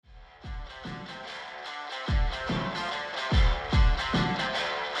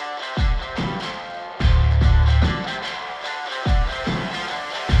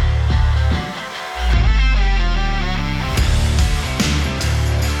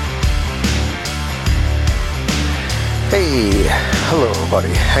Hey, hello everybody.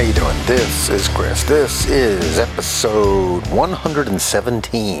 How you doing? This is Chris. This is episode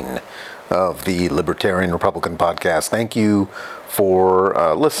 117 of the Libertarian Republican podcast. Thank you for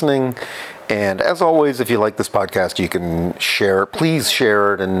listening. And as always, if you like this podcast, you can share it. Please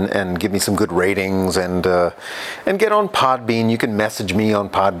share it and give me some good ratings and get on Podbean. You can message me on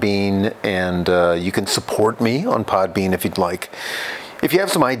Podbean and you can support me on Podbean if you'd like. If you have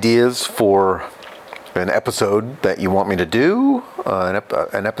some ideas for an episode that you want me to do,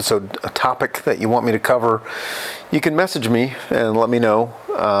 an episode, a topic that you want me to cover, you can message me and let me know.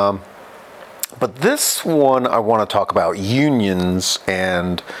 But this one, I want to talk about unions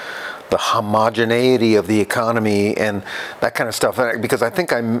and the homogeneity of the economy and that kind of stuff. Because I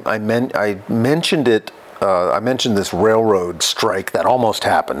think I mentioned it. I mentioned this railroad strike that almost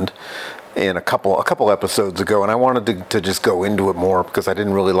happened in a couple episodes ago, and I wanted to just go into it more because I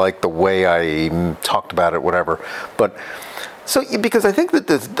didn't really like the way I talked about it, whatever. But so, because I think that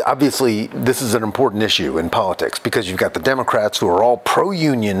this is an important issue in politics, because you've got the Democrats who are all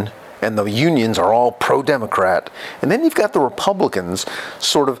pro-union and the unions are all pro-Democrat, and then you've got the Republicans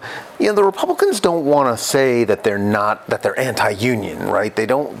the Republicans don't want to say that they're anti-union, right? They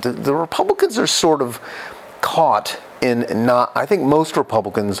don't. The Republicans are sort of caught in not. I think most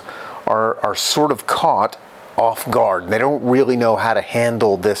Republicans are sort of caught off guard. They don't really know how to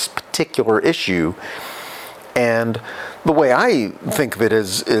handle this particular issue. And the way I think of it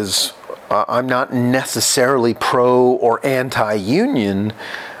is I'm not necessarily pro or anti-union,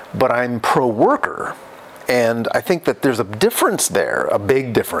 but I'm pro-worker. And I think that there's a difference there, a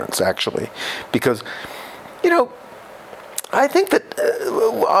big difference actually, because, I think that,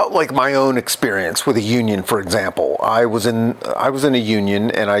 like my own experience with a union, for example, I was in a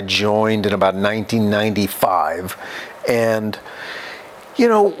union and I joined in about 1995, and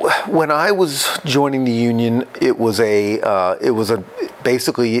when I was joining the union, it was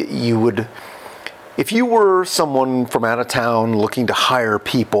basically if you were someone from out of town looking to hire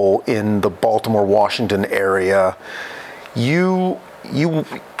people in the Baltimore, Washington area,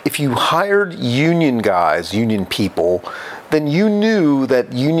 if you hired union people, then you knew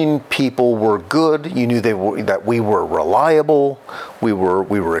that union people were good. You knew that we were reliable, we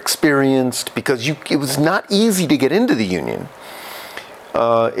were experienced, because it was not easy to get into the union.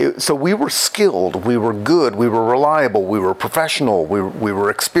 So we were skilled, we were good, we were reliable, we were professional, we were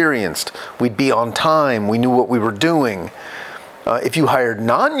experienced. We'd be on time. We knew what we were doing. If you hired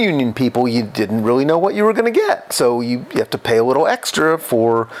non-union people, you didn't really know what you were going to get. So you have to pay a little extra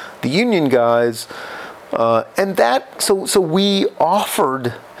for the union guys. So we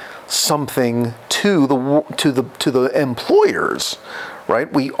offered something to the employers, right?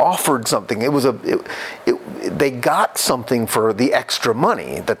 We offered something. They got something for the extra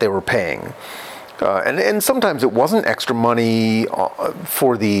money that they were paying. And sometimes it wasn't extra money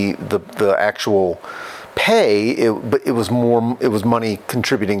for the actual pay, but it was money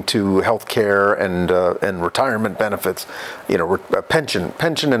contributing to health care and retirement benefits,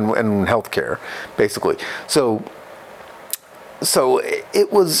 pension and health care, basically. So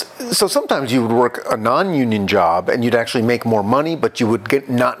sometimes you would work a non-union job and you'd actually make more money, but you would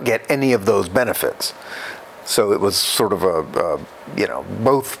not get any of those benefits. So it was sort of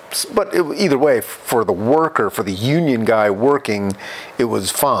both, but either way, for the worker, for the union guy working, it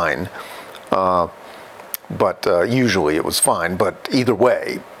was fine. But usually it was fine, but either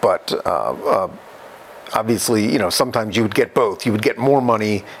way. But obviously, sometimes you would get both. You would get more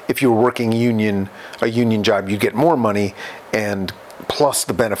money if you were working a union job. You'd get more money, and plus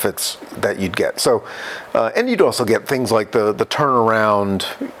the benefits that you'd get. So, and you'd also get things like the turnaround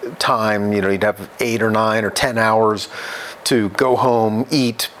time. You'd have 8 or 9 or 10 hours to go home,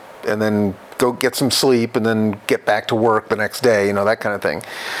 eat, and then go get some sleep, and then get back to work the next day. That kind of thing.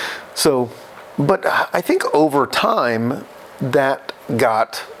 So. But I think over time that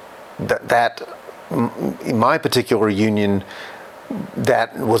in my particular union,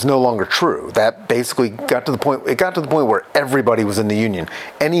 that was no longer true. That basically got to the point where everybody was in the union.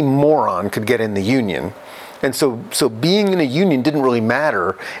 Any moron could get in the union. And so being in a union didn't really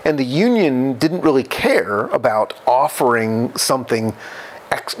matter, and the union didn't really care about offering something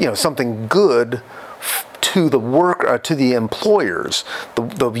good to the employers.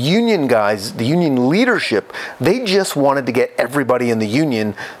 The union guys, the union leadership, they just wanted to get everybody in the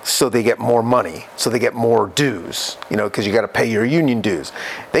union so they get more money, so they get more dues, because you got to pay your union dues.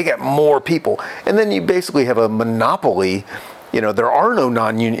 They get more people. And then you basically have a monopoly there are no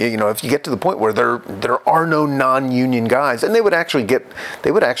non-union, if you get to the point where there are no non-union guys, and they would actually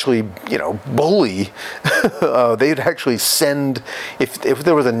bully, they'd actually send, if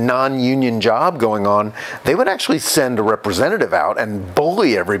there was a non-union job going on, they would actually send a representative out and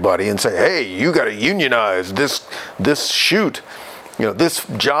bully everybody and say, hey, you got to unionize this shoot, this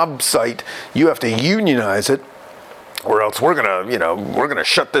job site, you have to unionize it, or else we're gonna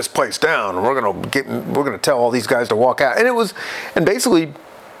shut this place down. We're gonna tell all these guys to walk out. And basically,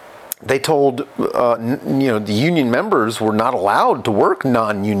 they told the union members were not allowed to work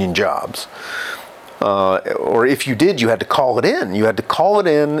non-union jobs. Or if you did, you had to call it in. You had to call it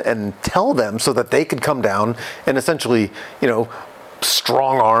in and tell them so that they could come down and essentially,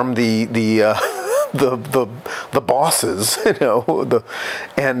 strong arm the bosses,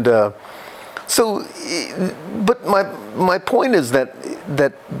 So, but my point is that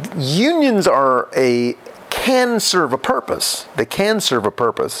unions can serve a purpose. They can serve a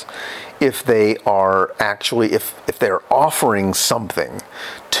purpose if they are actually if they're offering something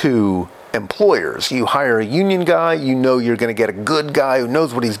to employers. You hire a union guy, you're going to get a good guy who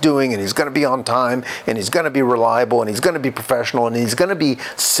knows what he's doing, and he's going to be on time, and he's going to be reliable, and he's going to be professional, and he's going to be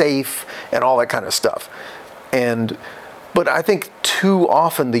safe, and all that kind of stuff. But I think too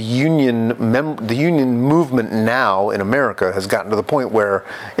often the union movement now in America has gotten to the point where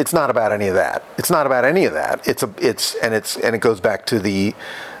it's not about any of that. It's not about any of that. And it goes back to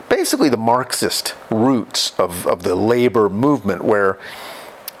basically the Marxist roots of the labor movement, where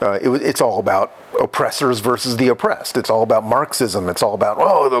it's all about oppressors versus the oppressed. It's all about Marxism. It's all about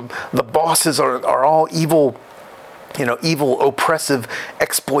the bosses are all evil. Evil, oppressive,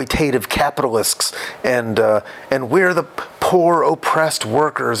 exploitative capitalists, and we're the poor, oppressed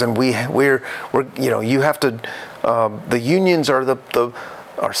workers, and we're you have to. The unions are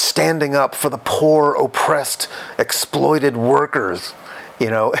are standing up for the poor, oppressed, exploited workers,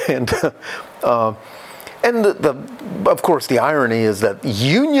 and of course the irony is that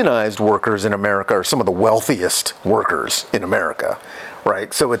unionized workers in America are some of the wealthiest workers in America,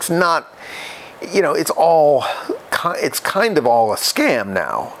 right? So it's not. It's kind of all a scam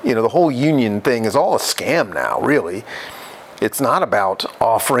now. The whole union thing is all a scam now, really. It's not about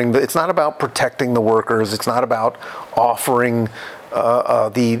it's not about protecting the workers. It's not about offering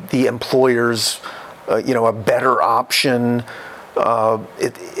the employers, a better option.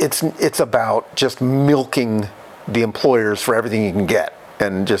 It's about just milking the employers for everything you can get,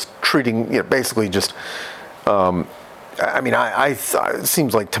 and just treating, basically just. It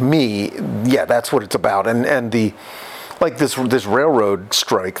seems like to me, yeah, that's what it's about. And this railroad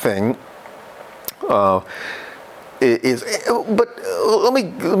strike thing is. But let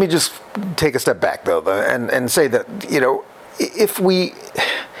me just take a step back though, and say that if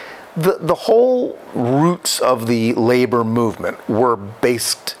the whole roots of the labor movement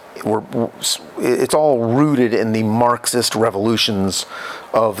it's all rooted in the Marxist revolutions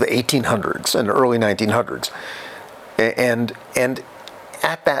of the 1800s and early 1900s. And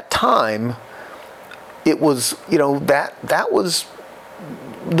at that time, it was, that was,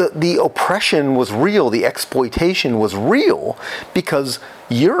 the oppression was real, the exploitation was real, because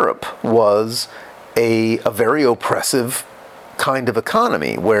Europe was a very oppressive kind of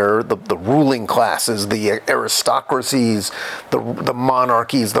economy, where the ruling classes, the aristocracies, the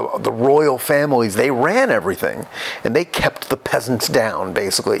monarchies, the royal families, they ran everything, and they kept the peasants down,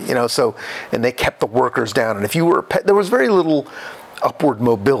 basically, and they kept the workers down. And if you were there was very little upward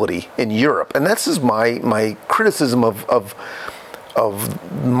mobility in Europe, and this is my criticism of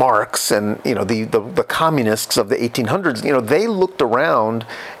Marx and the communists of the 1800s. They looked around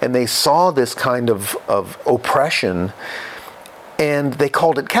and they saw this kind of oppression, and they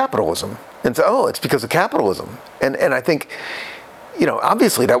called it capitalism, and said, it's because of capitalism. And I think,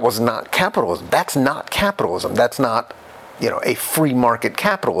 obviously that was not capitalism. That's not capitalism. That's not, a free market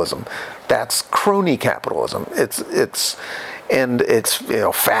capitalism. That's crony capitalism. It's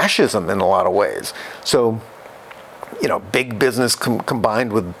fascism in a lot of ways. So, big business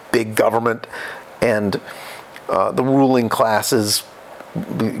combined with big government, and the ruling classes,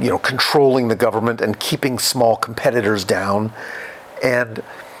 controlling the government and keeping small competitors down. And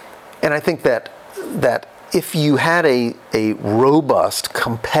I think that if you had a robust,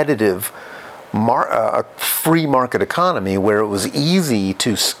 competitive, free market economy where it was easy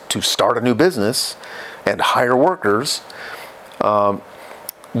to start a new business and hire workers,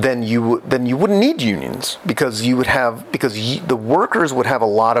 then you wouldn't need unions, because the workers would have a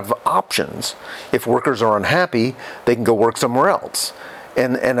lot of options. If workers are unhappy, they can go work somewhere else.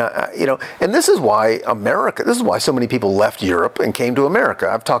 And this is why this is why so many people left Europe and came to America.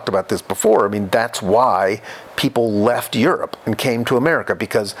 I've talked about this before. I mean, that's why people left Europe and came to America,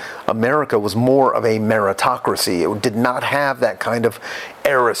 because America was more of a meritocracy. It did not have that kind of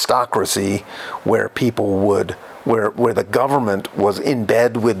aristocracy where people would, where the government was in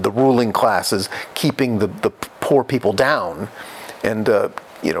bed with the ruling classes, keeping the poor people down. And,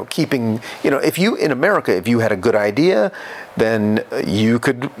 if you, in America, if you had a good idea, then you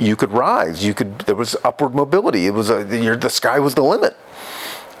could rise. There was upward mobility. It was the sky was the limit.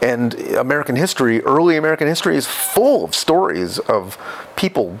 And American history, early American history, is full of stories of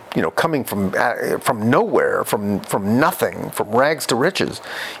people, coming from nowhere, from nothing, from rags to riches.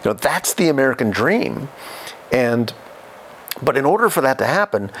 That's the American dream. But in order for that to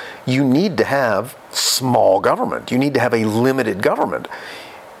happen, you need to have small government. You need to have a limited government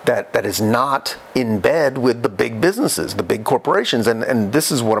that is not in bed with the big businesses, the big corporations. And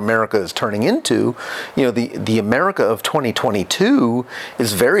this is what America is turning into. The America of 2022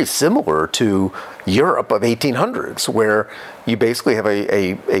 is very similar to Europe of 1800s, where you basically have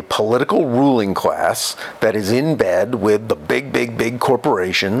a political ruling class that is in bed with the big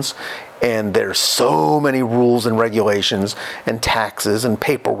corporations. And there's so many rules and regulations and taxes and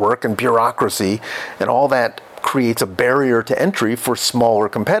paperwork and bureaucracy, and all that creates a barrier to entry for smaller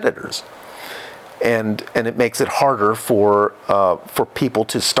competitors. And it makes it harder for people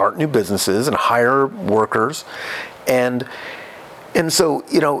to start new businesses and hire workers. And so,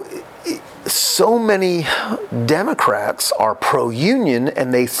 so many Democrats are pro-union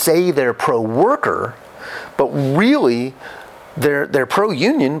and they say they're pro-worker, but really they're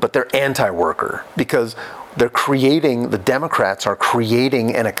pro-union, but they're anti-worker, because the Democrats are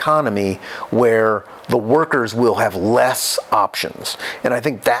creating an economy where the workers will have less options. And I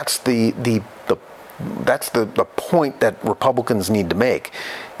think that's the point that Republicans need to make,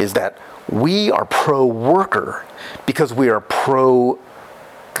 is that we are pro-worker because we are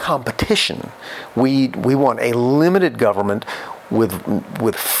pro-competition. We want a limited government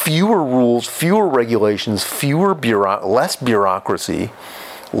with fewer rules, fewer regulations, less bureaucracy,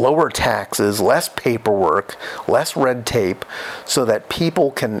 lower taxes, less paperwork, less red tape, so that we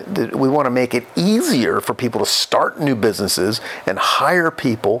want to make it easier for people to start new businesses and hire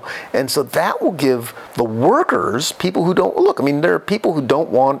people. And so that will give the workers, people who there are people who don't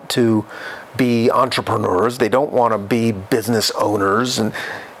want to be entrepreneurs, they don't want to be business owners, and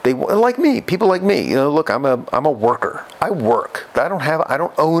people like me. I'm a worker. I work. I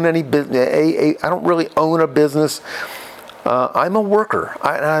don't own any business. I don't really own a business. I'm a worker.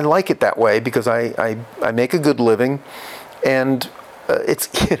 I like it that way because I make a good living, and it's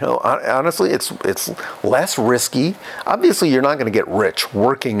honestly it's less risky. Obviously, you're not going to get rich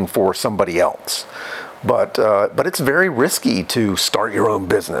working for somebody else, but it's very risky to start your own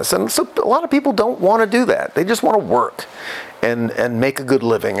business, and so a lot of people don't want to do that. They just want to work and make a good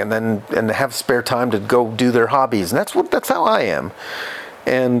living, and have spare time to go do their hobbies, and that's how I am,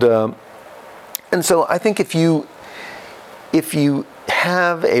 and so I think if you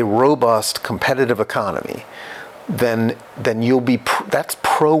have a robust competitive economy, then that's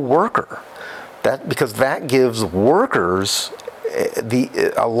pro-worker. Because that gives workers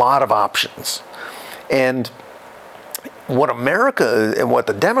a lot of options. And what America and what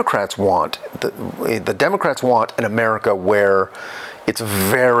the Democrats want, the Democrats want an America where it's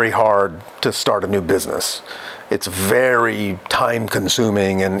very hard to start a new business. It's very time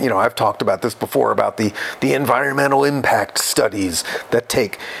consuming, and I've talked about this before about the environmental impact studies that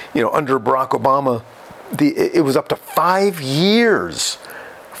take, under Barack Obama, it was up to 5 years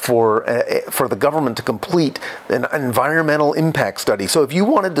for the government to complete an environmental impact study. So if you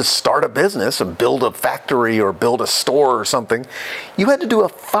wanted to start a business and build a factory or build a store or something, you had to do on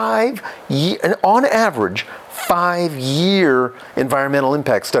average, 5-year environmental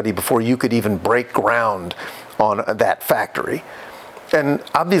impact study before you could even break ground on that factory. And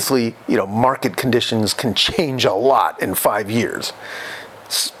obviously, market conditions can change a lot in 5 years.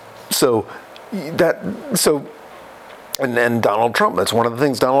 And then Donald Trump, that's one of the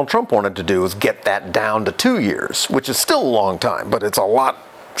things Donald Trump wanted to do, is get that down to 2 years, which is still a long time, but it's a lot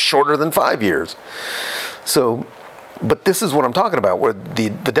shorter than 5 years. But this is what I'm talking about, where the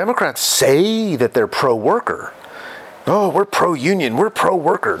Democrats say that they're pro-worker. Oh, we're pro-union, we're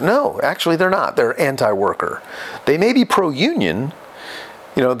pro-worker. No, actually they're not. They're anti-worker. They may be pro-union.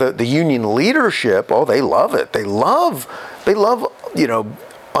 The union leadership, they love it. They love,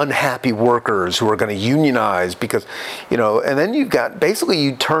 unhappy workers who are going to unionize because, and then you've got, basically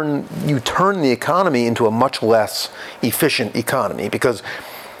you turn the economy into a much less efficient economy, because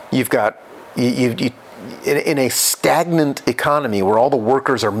you've got, in a stagnant economy where all the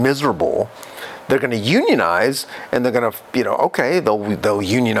workers are miserable, they're going to unionize, and they're going to, okay, they'll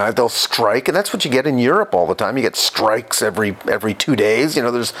unionize, they'll strike, and that's what you get in Europe all the time. You get strikes every 2 days.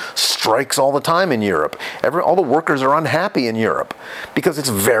 There's strikes all the time in Europe. All the workers are unhappy in Europe because it's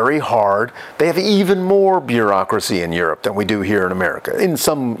very hard. They have even more bureaucracy in Europe than we do here in America, in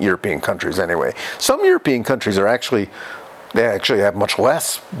some European countries anyway. Some European countries they actually have much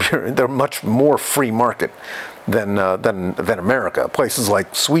less. They're much more free market than America. Places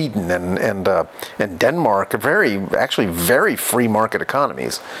like Sweden and Denmark are actually very free market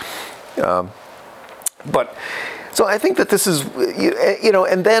economies. But so I think that this is,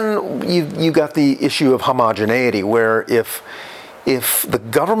 and then you got the issue of homogeneity, where if the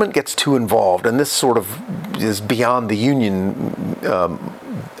government gets too involved, and this sort of is beyond the union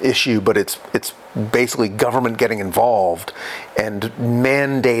issue, but it's basically government getting involved and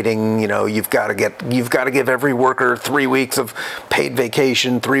mandating, you've got to give every worker 3 weeks of paid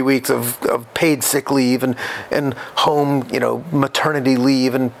vacation, 3 weeks of paid sick leave, and home, maternity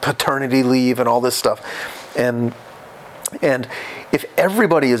leave and paternity leave and all this stuff. And if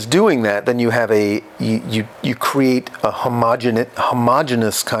everybody is doing that, then you have you create a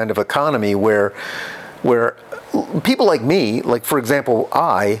homogeneous kind of economy where people like me, like for example,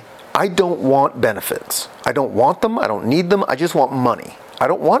 I don't want benefits. I don't want them. I don't need them. I just want money. I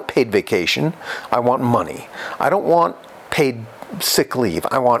don't want paid vacation. I want money. I don't want paid sick leave.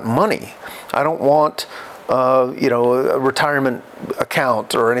 I want money. I don't want a retirement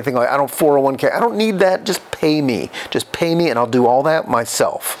account or anything like that. I don't 401k. I don't need that. Just pay me. Just pay me, and I'll do all that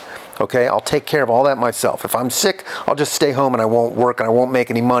myself. Okay, I'll take care of all that myself. If I'm sick, I'll just stay home and I won't work and I won't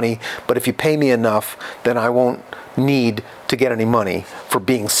make any money. But if you pay me enough, then I won't need to get any money for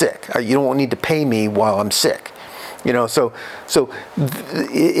being sick. You don't need to pay me while I'm sick. So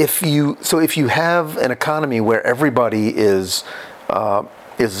if you have an economy where everybody is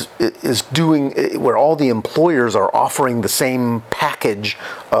doing, where all the employers are offering the same package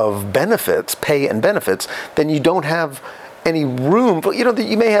of benefits, pay and benefits, then you don't have any room for,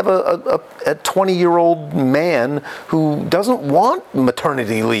 you may have a 20-year-old man who doesn't want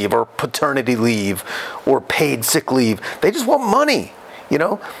maternity leave or paternity leave or paid sick leave. They just want money,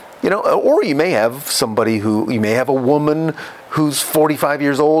 or you may have you may have a woman who's 45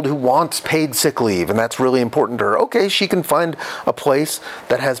 years old who wants paid sick leave, and that's really important to her. Okay, she can find a place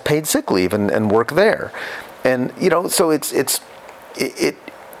that has paid sick leave and work there. And, so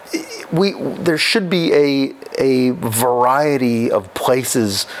there should be a variety of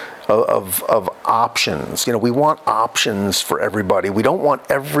places of options. We want options for everybody. We don't want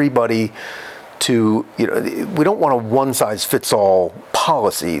everybody to, we don't want a one-size-fits-all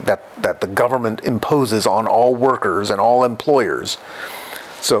policy that the government imposes on all workers and all employers.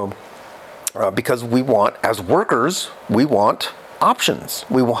 So, because as workers, we want options.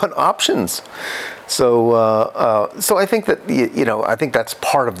 We want options. So I think that I think that's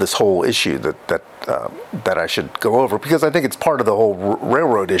part of this whole issue that I should go over, because I think it's part of the whole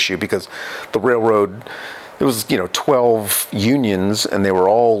railroad issue, because the railroad, there was 12 unions and they were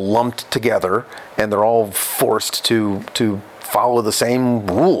all lumped together and they're all forced to follow the same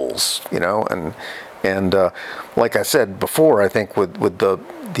rules, and like I said before, I think with the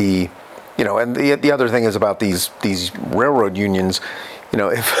and the other thing is about these railroad unions,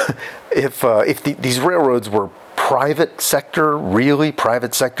 if these railroads were private sector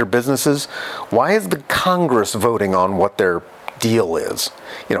businesses, why is the Congress voting on what their deal is?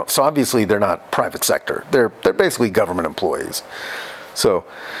 So obviously they're not private sector. They're basically government employees. So,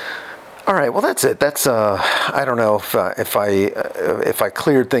 all right, well that's it. That's I don't know if I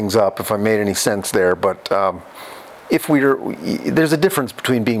cleared things up, if I made any sense there, but there's a difference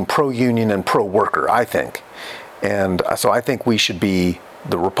between being pro-union and pro-worker, I think. And so I think the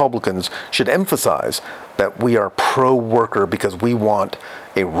Republicans should emphasize that we are pro-worker because we want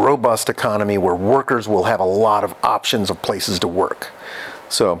a robust economy where workers will have a lot of options of places to work.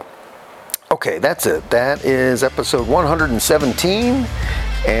 So, okay, that's it. That is episode 117.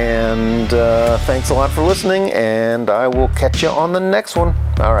 And thanks a lot for listening, and I will catch you on the next one.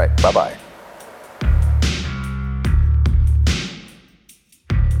 All right, bye-bye.